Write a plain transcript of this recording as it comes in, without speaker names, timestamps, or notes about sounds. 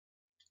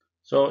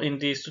So in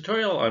this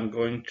tutorial, I'm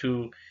going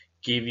to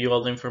give you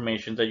all the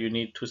information that you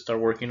need to start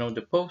working on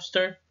the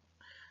poster.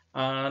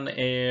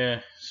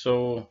 And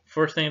so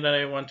first thing that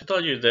I want to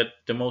tell you is that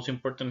the most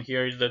important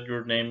here is that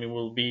your name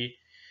will be,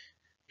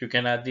 you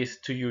can add this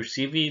to your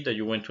CV that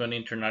you went to an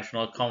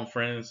international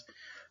conference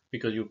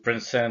because you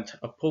present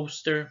a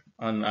poster,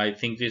 and I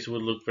think this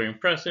will look very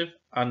impressive.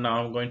 And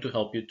now I'm going to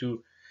help you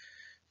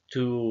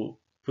to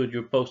put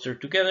your poster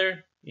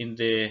together. In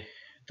the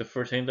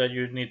first thing that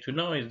you need to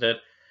know is that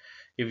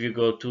if you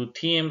go to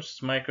Teams,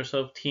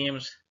 Microsoft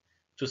Teams,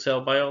 to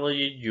cell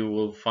biology, you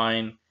will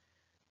find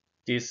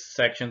this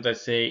section that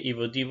say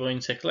Evo Devo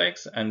Insect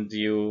Legs, and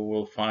you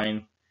will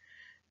find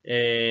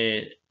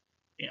a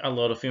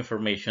lot of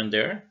information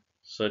there,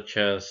 such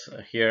as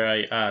here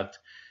I add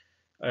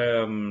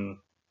um,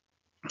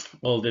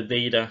 all the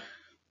data,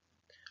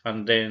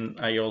 and then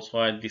I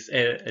also add this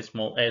a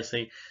small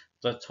essay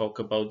that talk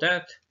about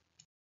that.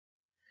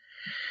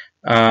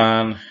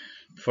 And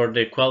for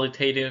the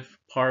qualitative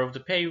part of the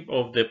page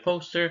of the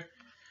poster,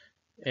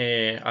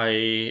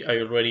 I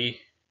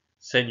already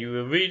sent you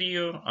a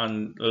video,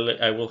 and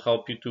I will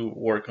help you to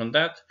work on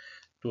that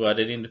to add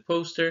it in the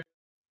poster.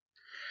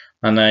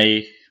 And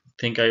I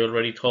think I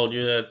already told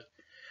you that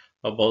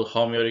about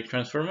homeotic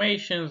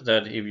transformations,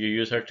 that if you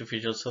use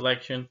artificial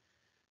selection,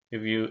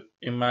 if you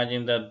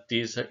imagine that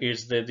this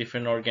is the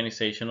different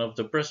organization of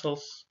the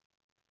bristles,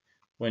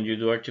 when you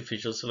do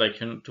artificial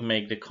selection to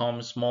make the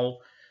comb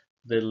small,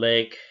 the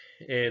leg,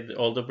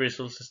 all the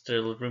bristles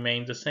still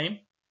remain the same.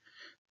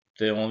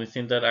 The only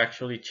thing that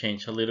actually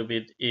changed a little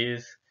bit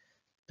is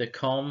the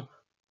comb.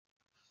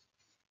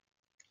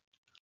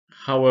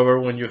 However,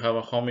 when you have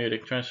a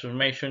homeotic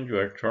transformation, you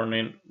are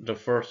turning the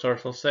first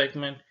dorsal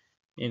segment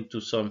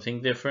into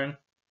something different.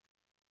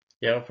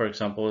 Yeah, for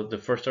example, the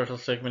first dorsal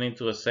segment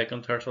into a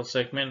second dorsal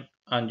segment,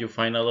 and you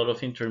find a lot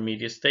of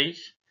intermediate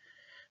stage,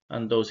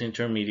 and those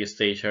intermediate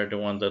stage are the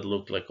ones that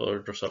look like other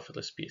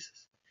Drosophila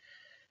species.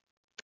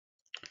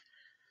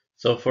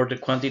 So for the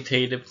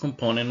quantitative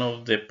component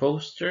of the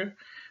poster,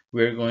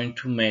 we're going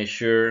to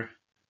measure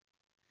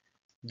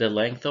the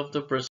length of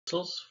the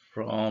bristles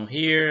from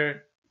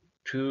here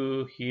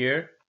to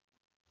here,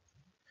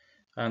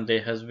 and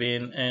there has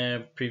been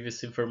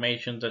previous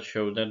information that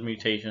showed that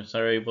mutations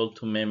are able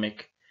to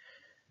mimic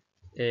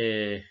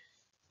the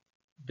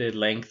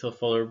length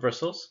of other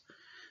bristles,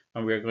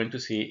 and we are going to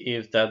see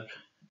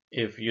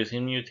if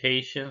using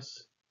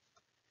mutations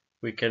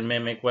we can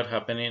mimic what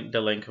happened in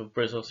the length of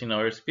bristles in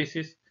other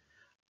species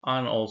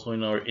and also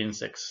in our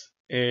insects.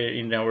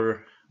 In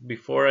our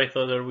before, I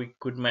thought that we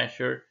could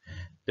measure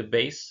the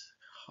base,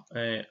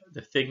 the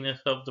thickness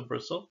of the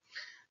bristle.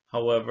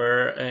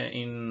 However,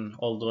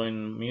 although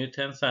in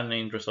mutants and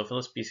in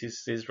Drosophila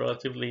species is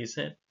relatively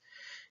easy,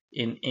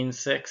 in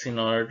insects, in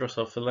other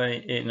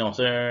Drosophila, in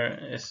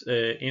other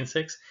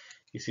insects,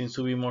 it seems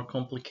to be more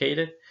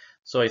complicated.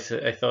 So I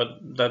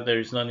thought that there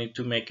is no need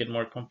to make it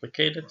more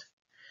complicated.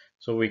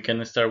 So we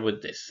can start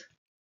with this.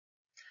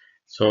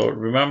 So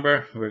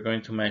remember, we're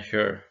going to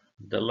measure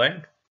the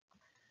length,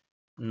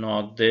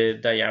 not the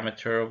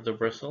diameter of the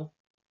bristle.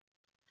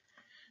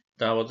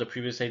 That was the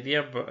previous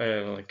idea, but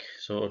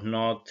so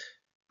not.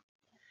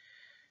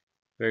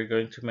 We're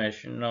going to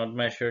measure not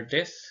measure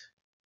this.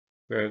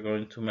 We're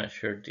going to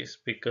measure this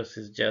because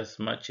it's just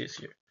much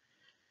easier.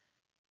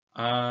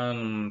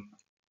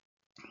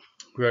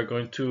 We are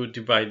going to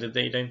divide the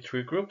data in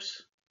three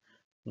groups.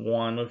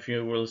 One of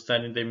you will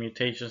study the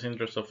mutations in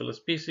Drosophila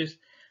species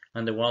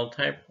and the wild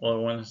type. Other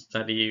one will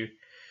study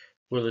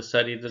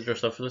the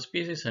Drosophila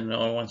species, and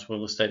other ones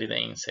will study the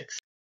insects.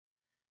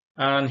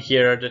 And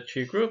here are the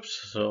three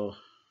groups. So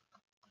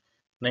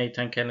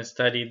Nathan can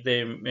study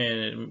the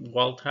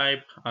wild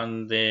type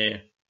and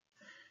the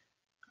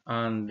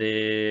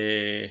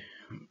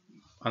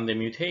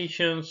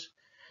mutations.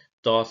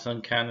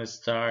 Dawson can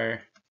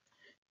start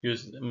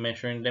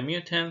measuring the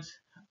mutants,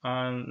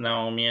 and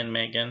Naomi and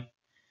Megan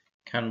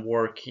can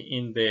work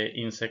in the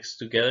insects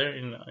together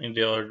in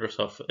the other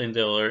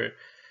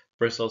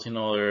bristles in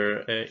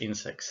other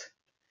insects.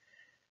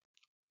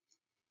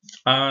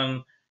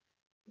 And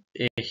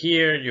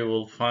here you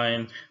will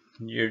find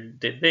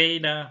the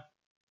data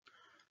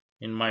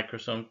in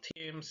Microsoft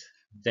Teams.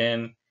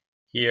 Then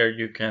here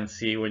you can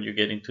see when you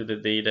get into the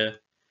data,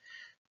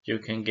 you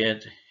can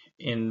get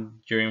in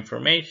your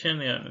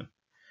information,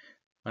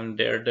 and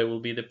there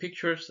will be the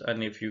pictures,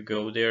 and if you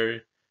go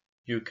there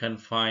you can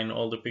find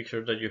all the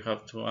pictures that you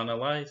have to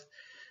analyze.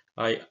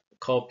 I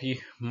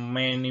copy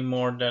many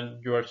more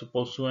than you are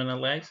supposed to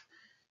analyze.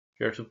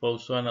 You are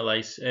supposed to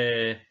analyze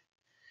in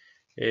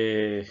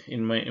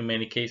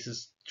many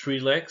cases 3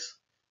 legs,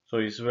 so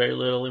it's very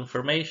little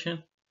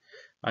information,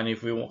 and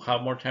if we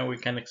have more time we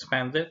can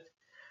expand it,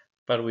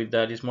 but with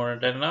that is more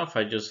than enough.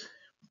 I just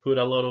put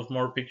a lot of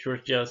more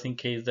pictures just in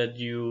case that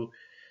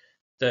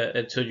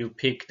so you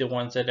pick the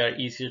ones that are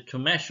easier to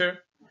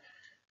measure,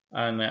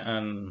 and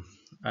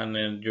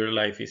then your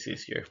life is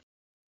easier.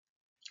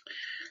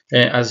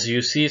 As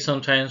you see,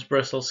 sometimes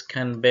bristles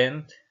can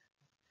bend.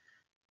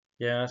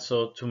 Yeah,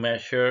 so to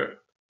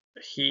measure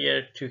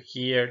here to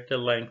here the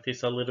length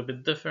is a little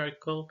bit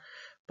difficult,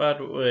 but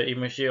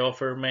ImageJ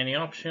offer many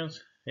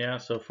options. Yeah,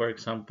 so for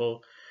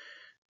example,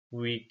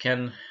 we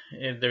can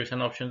there's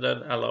an option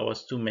that allow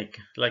us to make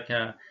like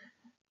a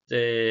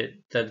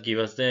that give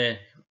us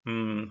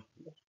um,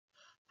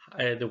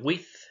 the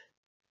width,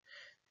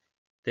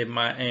 the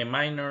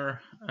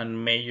minor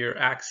and major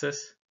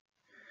axis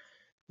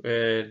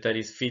that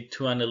is fit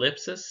to an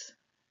ellipsis.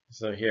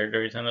 So here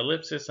there is an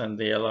ellipsis, and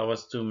they allow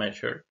us to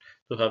measure,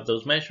 to have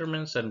those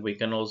measurements, and we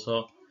can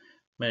also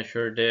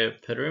measure the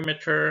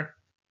perimeter,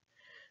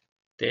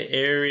 the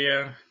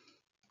area,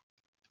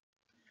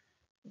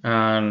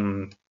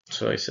 and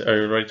so I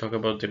already talked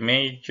about the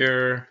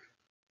major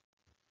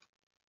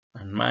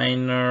and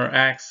minor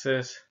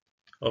axis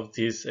of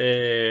these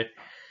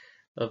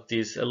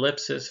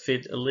ellipses,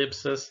 fit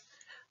ellipses,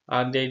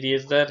 and the idea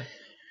is that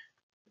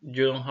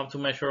you don't have to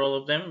measure all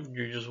of them.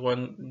 You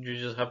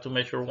just have to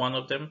measure one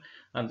of them,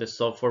 and the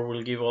software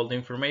will give all the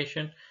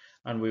information,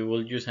 and we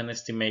will use an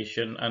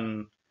estimation.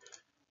 And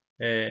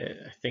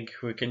I think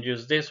we can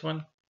use this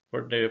one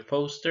for the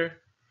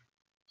poster,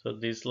 so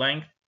this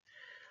length,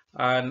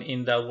 and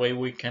in that way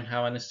we can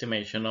have an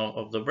estimation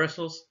of the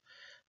bristles,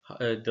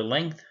 the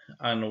length,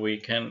 and we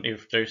can,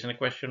 if there's any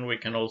question, we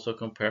can also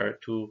compare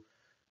it to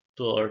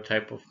other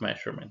type of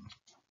measurement.